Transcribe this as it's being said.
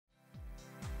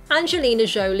Angelina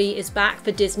Jolie is back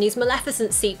for Disney's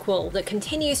Maleficent sequel that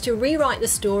continues to rewrite the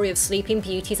story of Sleeping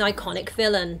Beauty's iconic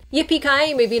villain.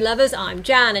 Yippee-ki-yay movie lovers, I'm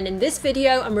Jan, and in this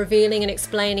video I'm revealing and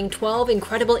explaining 12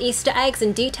 incredible Easter eggs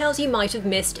and details you might have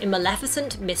missed in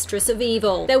Maleficent, Mistress of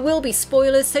Evil. There will be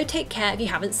spoilers, so take care if you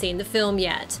haven't seen the film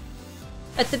yet.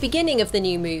 At the beginning of the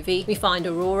new movie, we find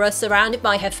Aurora surrounded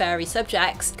by her fairy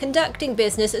subjects, conducting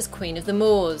business as Queen of the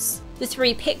Moors. The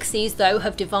three pixies, though,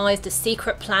 have devised a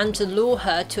secret plan to lure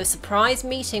her to a surprise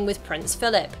meeting with Prince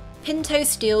Philip. Pinto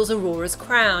steals Aurora's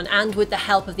crown, and with the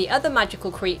help of the other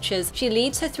magical creatures, she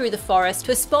leads her through the forest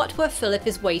to a spot where Philip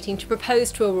is waiting to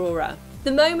propose to Aurora.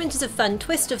 The moment is a fun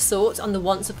twist of sorts on the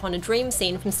Once Upon a Dream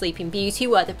scene from Sleeping Beauty,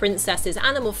 where the princess's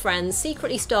animal friends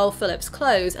secretly stole Philip's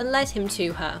clothes and led him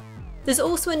to her. There's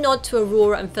also a nod to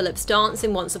Aurora and Philip's dance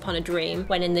in Once Upon a Dream,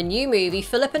 when in the new movie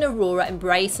Philip and Aurora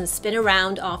embrace and spin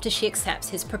around after she accepts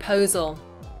his proposal.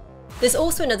 There's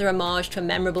also another homage to a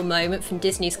memorable moment from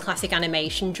Disney's classic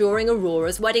animation during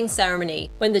Aurora's wedding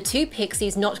ceremony, when the two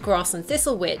pixies Knotgrass and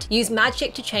Thistlewit use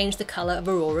magic to change the colour of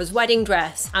Aurora's wedding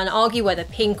dress, and argue whether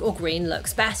pink or green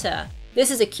looks better.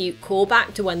 This is a cute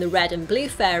callback to when the red and blue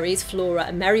fairies, Flora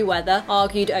and Merryweather,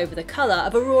 argued over the colour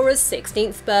of Aurora's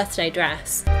 16th birthday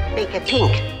dress. Make it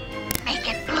pink. Make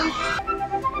it blue.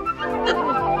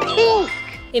 Pink!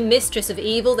 In Mistress of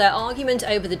Evil, their argument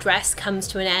over the dress comes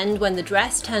to an end when the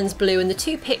dress turns blue and the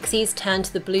two pixies turn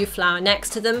to the blue flower next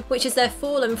to them, which is their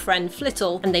fallen friend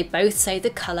Flittle, and they both say the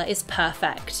colour is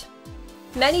perfect.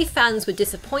 Many fans were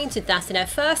disappointed that in her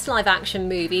first live-action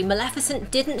movie,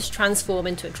 Maleficent didn't transform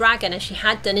into a dragon as she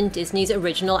had done in Disney's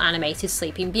original animated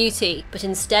Sleeping Beauty, but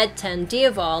instead turned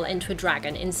Diaval into a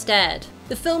dragon instead.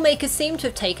 The filmmakers seem to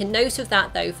have taken note of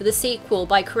that though for the sequel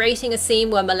by creating a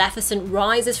scene where Maleficent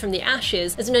rises from the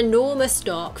ashes as an enormous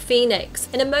dark phoenix,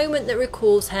 in a moment that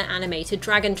recalls her animated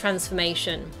dragon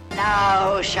transformation.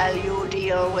 Now shall you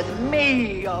deal with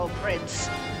me, O Prince,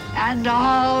 and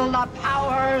all the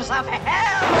powers of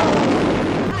hell!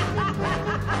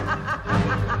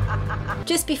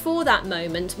 Just before that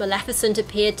moment, Maleficent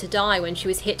appeared to die when she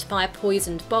was hit by a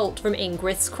poisoned bolt from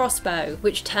Ingrith's crossbow,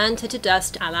 which turned her to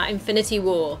dust a la Infinity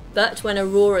War. But when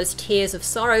Aurora's tears of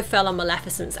sorrow fell on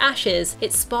Maleficent's ashes,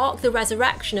 it sparked the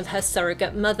resurrection of her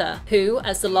surrogate mother, who,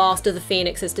 as the last of the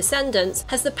Phoenix's descendants,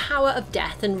 has the power of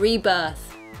death and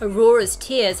rebirth. Aurora's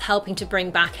tears helping to bring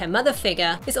back her mother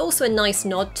figure is also a nice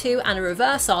nod to and a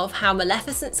reverse of how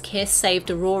Maleficent's kiss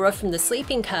saved Aurora from the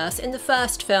sleeping curse in the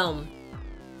first film.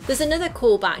 There's another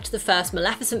callback to the first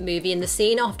Maleficent movie in the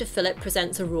scene after Philip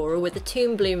presents Aurora with the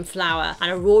tomb bloom flower,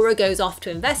 and Aurora goes off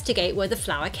to investigate where the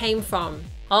flower came from.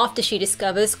 After she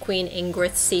discovers Queen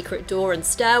Ingrith's secret door and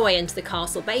stairway into the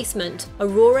castle basement,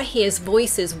 Aurora hears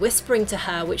voices whispering to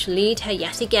her which lead her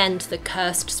yet again to the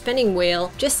cursed spinning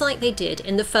wheel, just like they did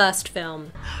in the first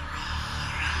film.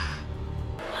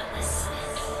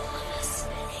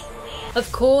 Of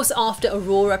course, after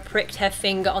Aurora pricked her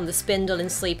finger on the spindle in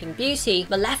Sleeping Beauty,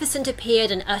 Maleficent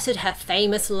appeared and uttered her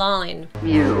famous line.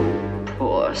 You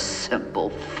poor simple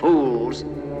fools,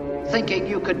 thinking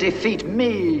you could defeat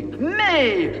me,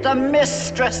 the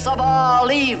Mistress of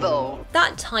all Evil.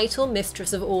 That title,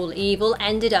 Mistress of All Evil,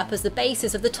 ended up as the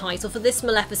basis of the title for this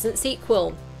Maleficent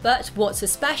sequel. But what's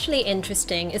especially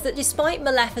interesting is that despite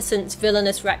Maleficent's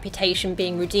villainous reputation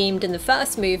being redeemed in the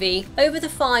first movie, over the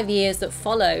 5 years that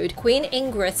followed, Queen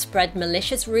Ingrith spread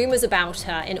malicious rumours about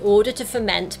her in order to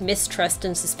foment mistrust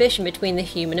and suspicion between the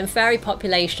human and fairy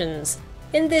populations.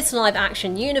 In this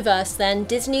live-action universe then,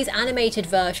 Disney's animated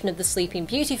version of the Sleeping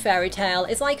Beauty fairy tale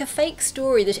is like a fake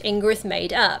story that Ingrith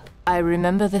made up. I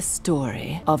remember the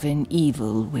story of an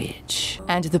evil witch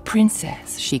and the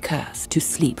princess she cursed to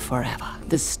sleep forever.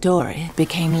 The story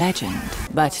became legend,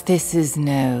 but this is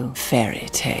no fairy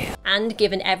tale. And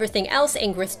given everything else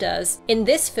Ingrith does, in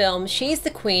this film she's the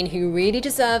queen who really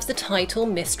deserves the title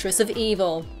Mistress of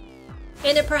Evil.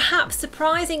 In a perhaps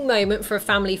surprising moment for a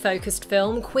family-focused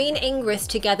film, Queen Ingrith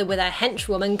together with her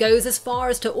henchwoman goes as far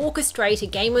as to orchestrate a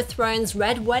Game of Thrones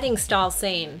Red Wedding style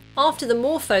scene. After the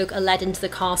Moorfolk are led into the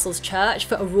castle's church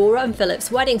for Aurora and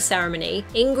Philip's wedding ceremony,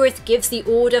 Ingrith gives the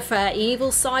order for her evil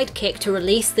sidekick to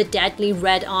release the deadly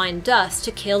red iron dust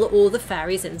to kill all the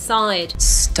fairies inside.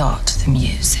 Start the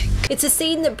music. It's a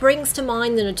scene that brings to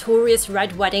mind the notorious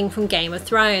Red Wedding from Game of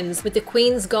Thrones, with the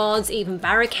Queen's guards even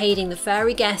barricading the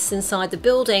fairy guests inside the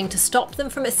building to stop them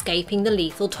from escaping the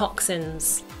lethal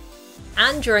toxins.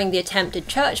 And during the attempted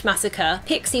church massacre,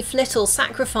 Pixie Flittle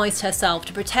sacrificed herself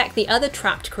to protect the other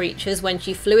trapped creatures when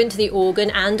she flew into the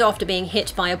organ and, after being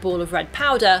hit by a ball of red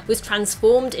powder, was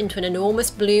transformed into an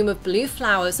enormous bloom of blue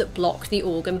flowers that blocked the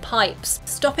organ pipes,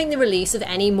 stopping the release of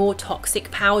any more toxic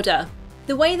powder.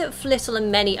 The way that Flittle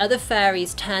and many other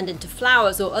fairies turned into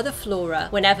flowers or other flora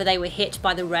whenever they were hit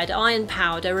by the red iron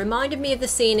powder reminded me of the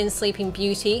scene in Sleeping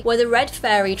Beauty where the red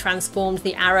fairy transformed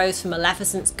the arrows from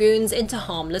Maleficent's goons into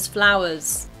harmless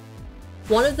flowers.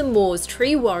 One of the Moor's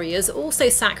tree warriors also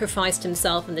sacrificed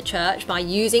himself in the church by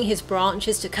using his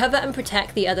branches to cover and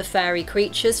protect the other fairy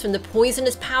creatures from the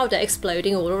poisonous powder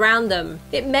exploding all around them.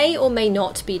 It may or may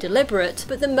not be deliberate,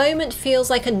 but the moment feels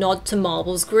like a nod to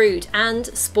Marvel's Groot and,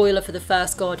 spoiler for the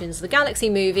first Guardians of the Galaxy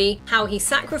movie, how he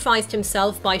sacrificed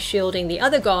himself by shielding the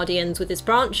other Guardians with his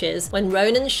branches when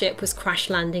Ronan's ship was crash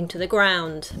landing to the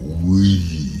ground.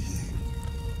 We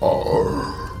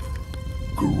are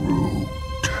Groot.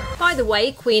 By the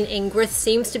way, Queen Ingrith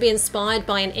seems to be inspired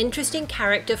by an interesting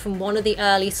character from one of the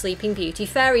early Sleeping Beauty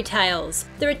fairy tales.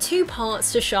 There are two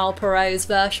parts to Charles Perrault's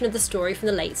version of the story from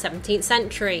the late 17th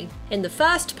century. In the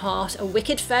first part, a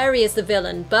wicked fairy is the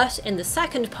villain, but in the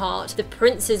second part, the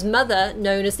prince's mother,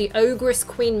 known as the Ogress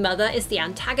Queen Mother, is the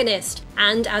antagonist.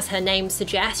 And as her name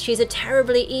suggests, she's a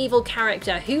terribly evil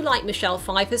character who, like Michelle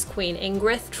Pfeiffer's Queen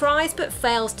Ingrith, tries but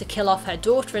fails to kill off her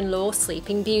daughter-in-law,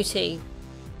 Sleeping Beauty.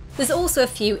 There's also a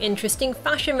few interesting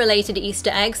fashion-related Easter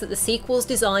eggs that the sequel's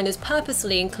designers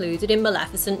purposely included in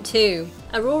Maleficent 2.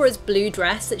 Aurora's blue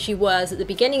dress that she wears at the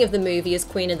beginning of the movie as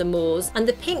Queen of the Moors, and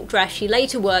the pink dress she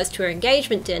later wears to her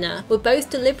engagement dinner, were both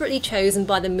deliberately chosen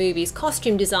by the movie's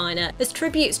costume designer as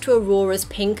tributes to Aurora's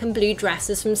pink and blue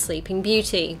dresses from Sleeping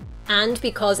Beauty. And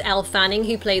because Elle Fanning,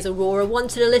 who plays Aurora,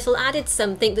 wanted a little added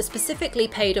something that specifically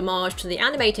paid homage to the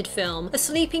animated film, a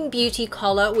Sleeping Beauty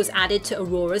collar was added to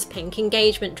Aurora's pink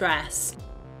engagement dress.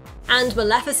 And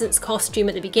Maleficent's costume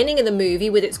at the beginning of the movie,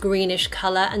 with its greenish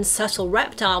colour and subtle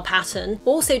reptile pattern,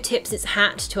 also tips its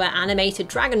hat to her animated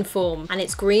dragon form and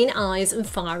its green eyes and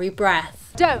fiery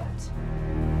breath. Don't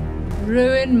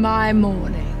ruin my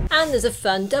morning. And there's a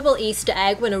fun double Easter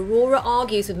egg when Aurora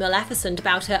argues with Maleficent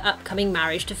about her upcoming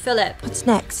marriage to Philip. What's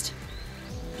next?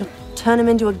 You'll turn him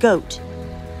into a goat.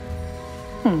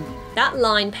 That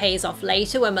line pays off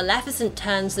later when Maleficent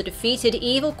turns the defeated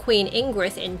evil Queen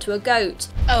Ingrith into a goat.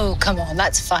 Oh, come on,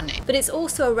 that's funny. But it's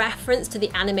also a reference to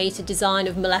the animated design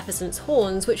of Maleficent's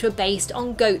horns, which were based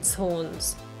on goat's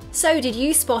horns. So did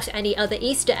you spot any other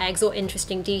Easter eggs or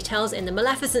interesting details in the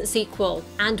Maleficent sequel?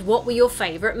 And what were your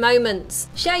favourite moments?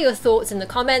 Share your thoughts in the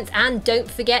comments and don't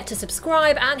forget to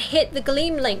subscribe and hit the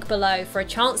Gleam link below for a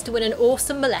chance to win an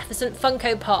awesome Maleficent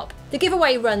Funko Pop. The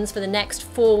giveaway runs for the next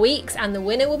 4 weeks and the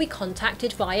winner will be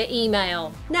contacted via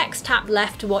email. Next, tap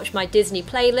left to watch my Disney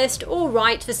playlist or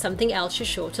right for something else you're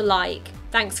sure to like.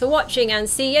 Thanks for watching and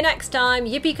see you next time.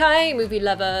 Yippee-ki-yay, movie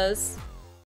lovers!